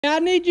I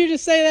need you to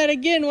say that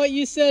again, what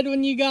you said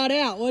when you got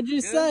out. What'd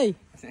you say?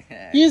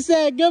 You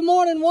said, good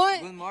morning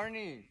what? Good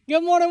morning.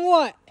 Good morning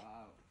what?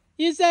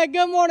 You said,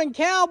 good morning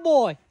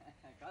cowboy.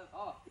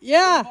 Oh,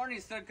 Yeah. Good morning,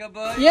 Sir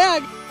Cowboy.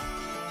 Yeah.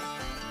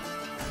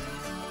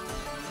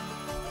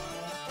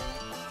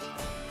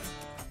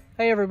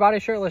 Hey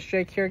everybody, Shirtless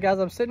Jake here. Guys,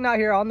 I'm sitting out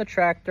here on the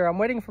tractor. I'm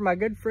waiting for my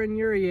good friend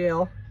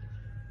URIEL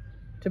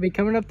to be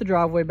coming up the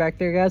driveway back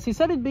there, guys. He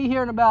said he'd be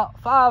here in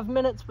about 5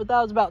 minutes, but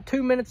that was about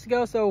 2 minutes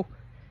ago. So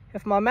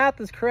if my math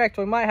is correct,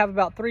 we might have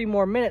about 3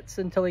 more minutes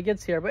until he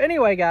gets here. But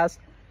anyway, guys,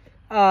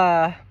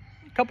 a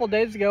couple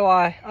days ago,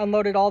 I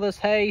unloaded all this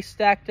hay,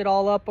 stacked it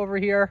all up over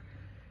here.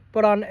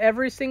 But on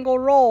every single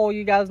roll,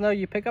 you guys know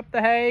you pick up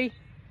the hay,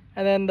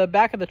 and then the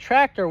back of the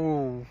tractor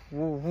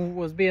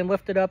was being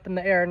lifted up in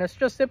the air. And it's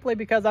just simply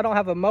because I don't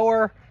have a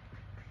mower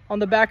on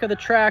the back of the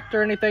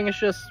tractor or anything. It's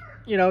just,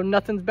 you know,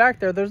 nothing's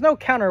back there. There's no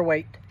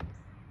counterweight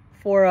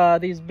for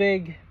these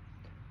big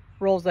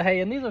rolls of hay.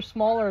 And these are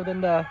smaller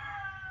than the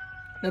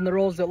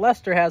rolls that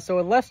Lester has. So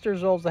with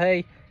Lester's rolls of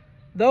hay,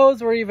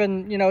 those were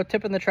even, you know,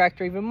 tipping the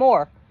tractor even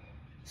more.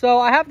 So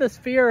I have this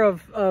fear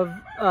of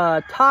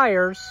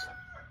tires,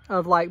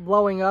 of like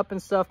blowing up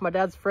and stuff. My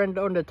dad's friend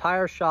owned a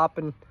tire shop,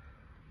 and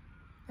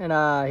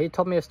he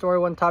told me a story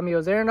one time. He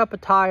was airing up a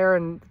tire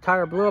and the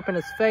tire blew up in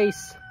his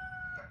face,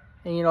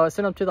 and you know, it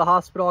sent him to the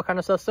hospital, all kind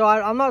of stuff. So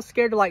I'm not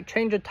scared to like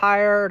change a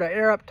tire or to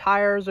air up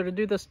tires or to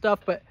do this stuff,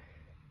 but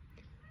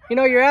you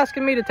know, you're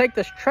asking me to take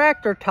this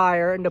tractor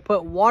tire and to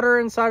put water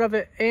inside of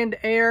it and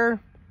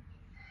air,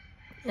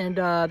 and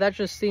that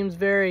just seems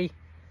very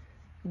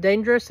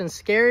dangerous and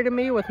scary to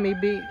me with me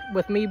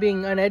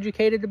being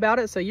uneducated about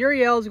it. So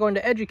URIEL is going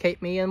to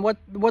educate me, and what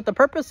the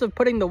purpose of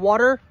putting the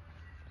water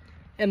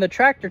in the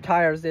tractor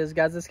tires is,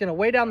 guys. It's going to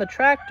weigh down the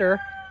tractor,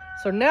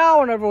 so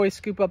now whenever we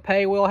scoop up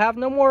hay, we'll have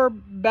no more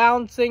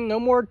bouncing, no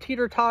more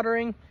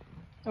teeter-tottering,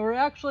 and we're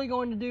actually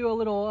going to do a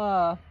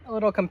little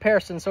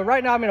comparison. So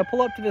right now I'm going to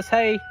pull up to this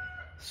hay,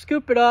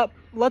 scoop it up,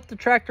 let the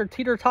tractor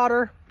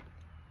teeter-totter,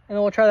 and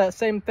then we'll try that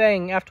same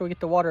thing after we get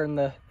the water in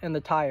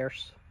the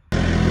tires.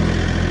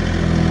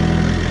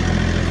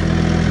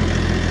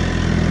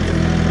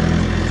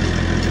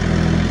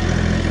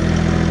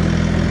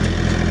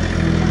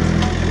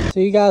 So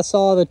you guys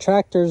saw the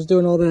tractor's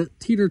doing all that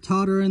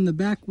teeter-tottering. The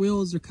back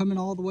wheels are coming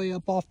all the way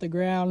up off the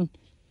ground.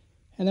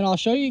 And then I'll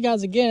show you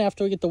guys again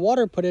after we get the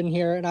water put in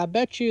here. And I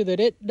bet you that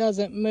it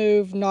doesn't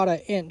move not an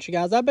inch,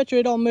 guys. I bet you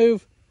it don't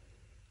move.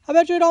 I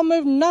bet you it don't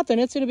move nothing.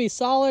 It's going to be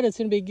solid. It's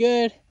going to be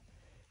good.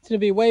 It's going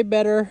to be way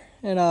better.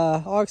 And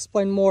I'll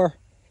explain more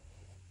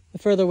the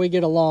further we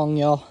get along,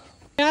 y'all.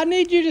 I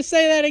need you to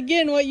say that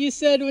again, what you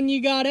said when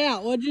you got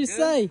out. What'd you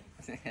say?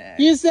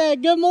 You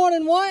said, good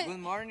morning what? Good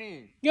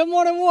morning. Good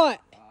morning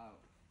what?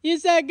 You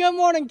said, good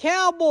morning,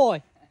 cowboy.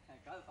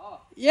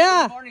 Oh,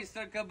 yeah. Good morning,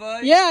 Sir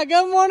Cowboy. Yeah,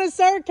 good morning,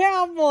 Sir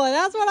Cowboy.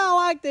 That's what I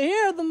like to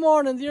hear in the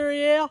mornings,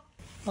 URIEL.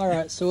 All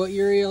right, so what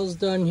URIEL's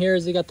done here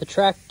is he got the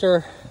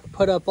tractor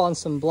put up on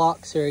some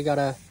blocks here. He got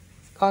a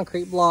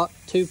concrete block,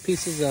 2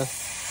 pieces of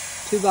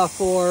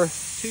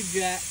 2x4, 2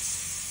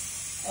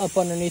 jacks up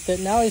underneath it.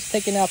 Now he's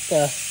taking out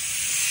the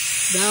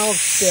valve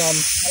stem. I'm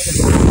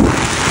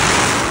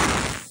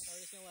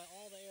just gonna let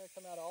all the air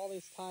come out of all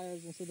these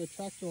tires, and so the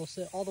tractor will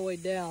sit all the way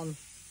down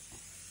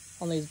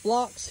on these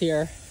blocks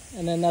here,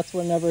 and then that's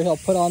whenever he'll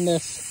put on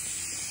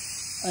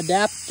this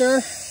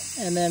adapter,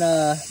 and then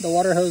the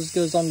water hose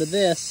goes onto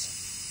this,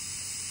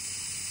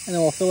 and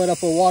then we'll fill it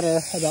up with water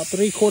about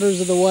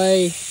 3/4 of the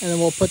way, and then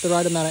we'll put the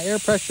right amount of air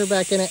pressure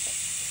back in it,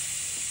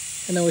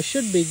 and then we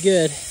should be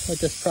good with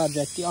this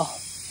project, y'all.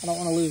 I don't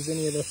want to lose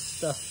any of this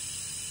stuff.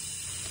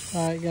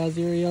 All right, guys,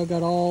 URIEL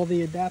got all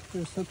the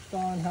adapters hooked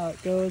on. How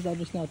it goes, I'll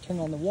just now turn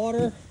on the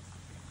water.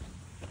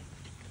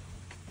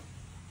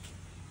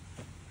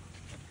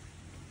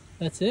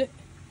 That's it?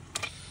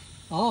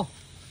 Oh,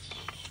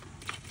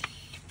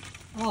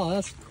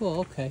 that's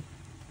cool. Okay.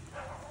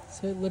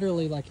 So it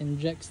literally like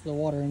injects the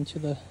water into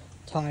the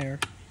tire.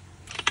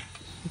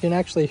 You can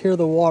actually hear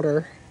the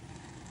water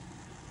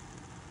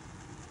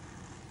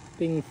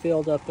being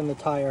filled up in the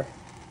tire.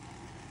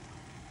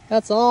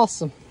 That's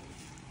awesome.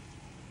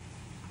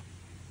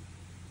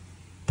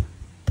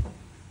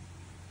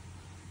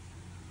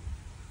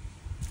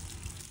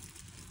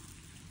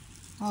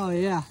 Oh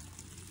yeah.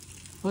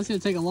 Well, it's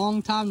going to take a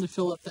long time to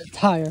fill up that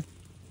tire.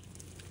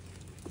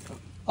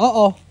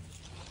 Uh-oh.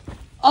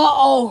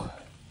 Uh-oh.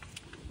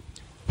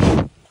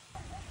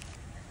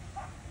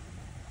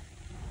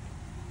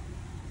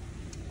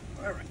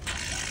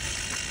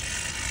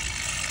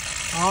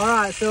 All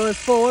right, so it's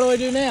full. What do we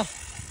do now?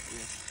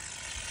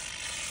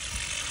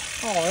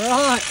 All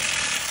right.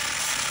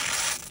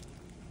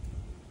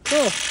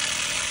 Cool.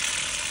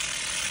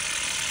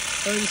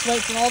 So we just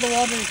wait for all the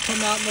water to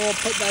come out, and then we'll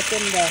put back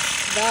in the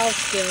valve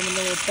stem, and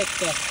then we'll check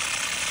the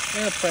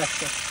air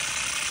pressure.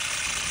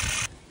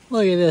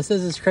 Look at this.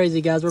 This is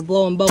crazy, guys. We're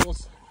blowing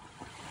bubbles.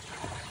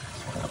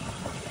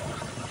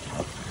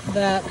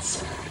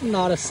 That's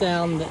not a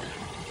sound that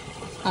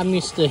I'm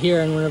used to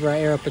hearing whenever I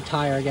air up a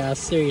tire, guys.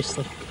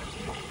 Seriously.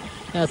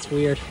 That's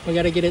weird. We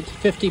got to get it to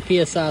 50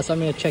 PSI, so I'm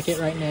going to check it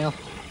right now.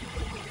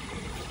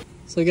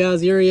 So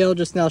guys, URIEL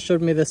just now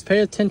showed me this. Pay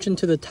attention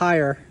to the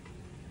tire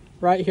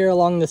right here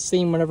along the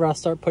seam whenever I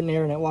start putting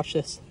air in it. Watch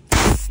this.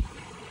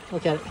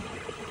 Look at it.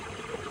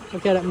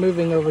 Look at it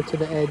moving over to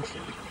the edge.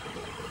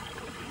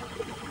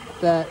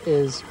 That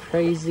is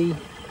crazy.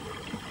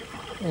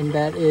 And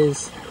that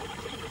is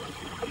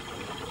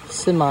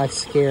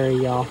semi-scary,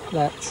 y'all.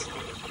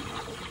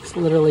 It's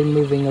literally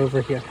moving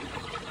over here.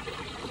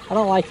 I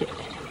don't like it.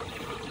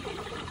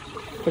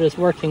 But it's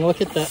working.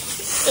 Look at that.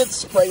 It's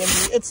spraying me.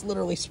 It's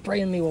literally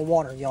spraying me with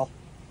water, y'all.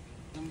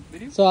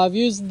 So I've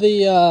used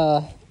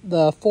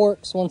the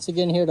forks once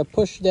again here to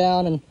push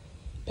down and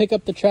pick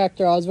up the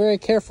tractor. I was very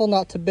careful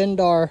not to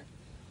bend our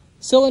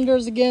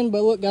cylinders again,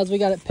 but look guys, we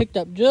got it picked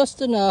up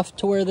just enough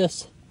to where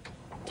this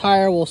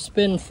tire will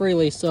spin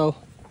freely. So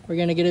we're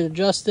gonna get it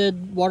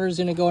adjusted. Water's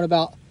gonna go in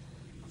about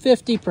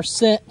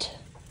 50%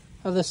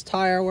 of this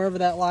tire, wherever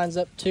that lines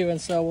up to.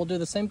 And so we'll do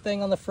the same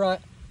thing on the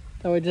front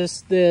that we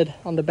just did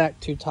on the back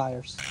two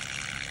tires.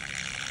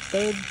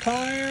 Third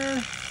tire,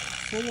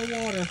 full of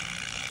water.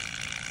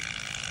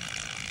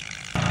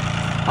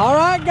 All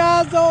right,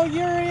 guys, old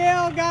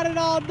URIEL got it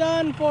all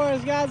done for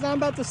us, guys. I'm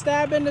about to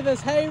stab into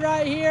this hay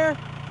right here,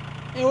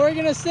 and we're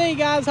gonna see,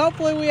 guys.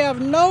 Hopefully we have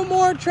no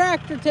more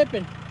tractor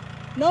tipping.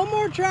 No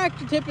more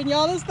tractor tipping,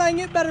 y'all. This thing,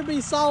 it better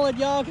be solid,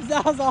 y'all, because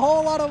that was a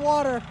whole lot of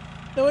water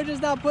that we're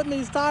just now putting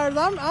these tires.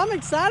 I'm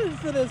excited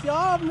for this,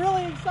 y'all. I'm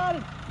really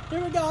excited.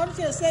 Here we go. I'm just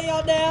gonna set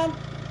y'all down.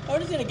 We're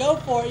just gonna go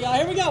for it, y'all.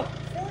 Here we go.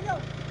 Here we go.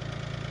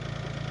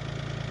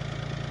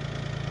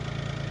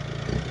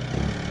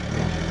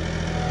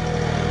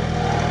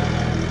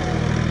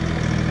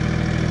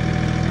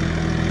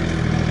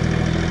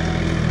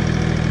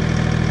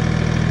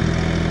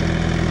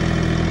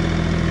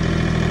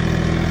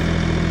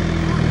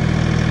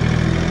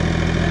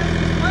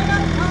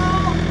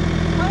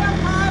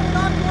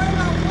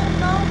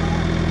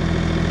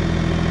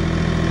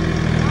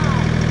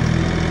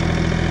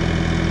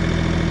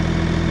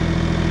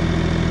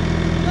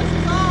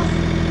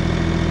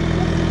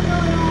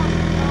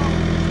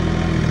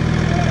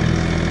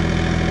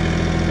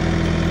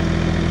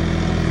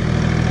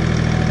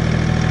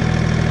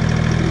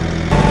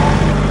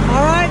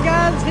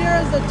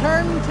 The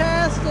turn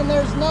test, and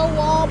there's no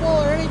wobble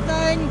or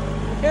anything.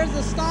 Here's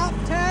the stop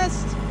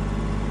test.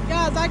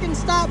 Guys, I can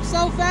stop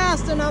so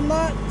fast and I'm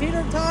not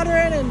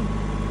teeter-tottering and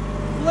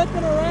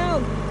flipping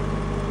around.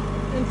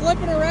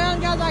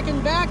 Guys, I can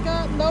back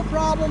up, no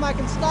problem. I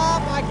can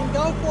stop, I can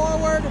go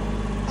forward,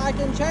 I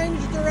can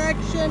change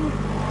direction,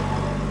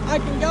 I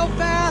can go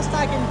fast,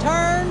 I can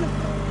turn,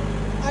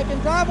 I can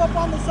drive up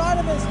on the side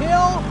of this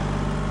hill.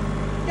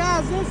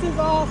 Guys, this is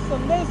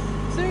awesome. This,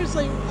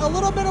 seriously, a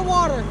little bit of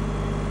water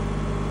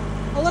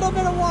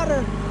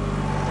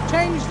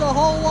changed the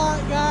whole lot,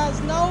 guys.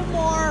 No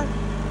more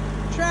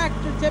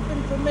tractor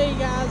tipping for me,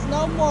 guys.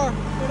 No more.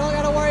 We don't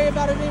got to worry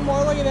about it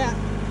anymore. Look at that.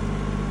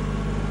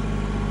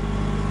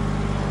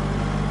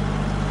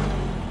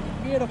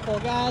 Beautiful,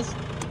 guys.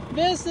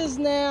 This is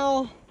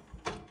now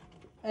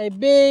a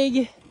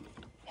big,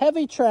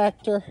 heavy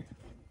tractor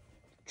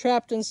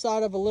trapped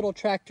inside of a little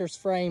tractor's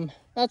frame.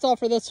 That's all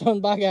for this one.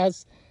 Bye,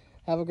 guys.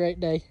 Have a great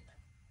day.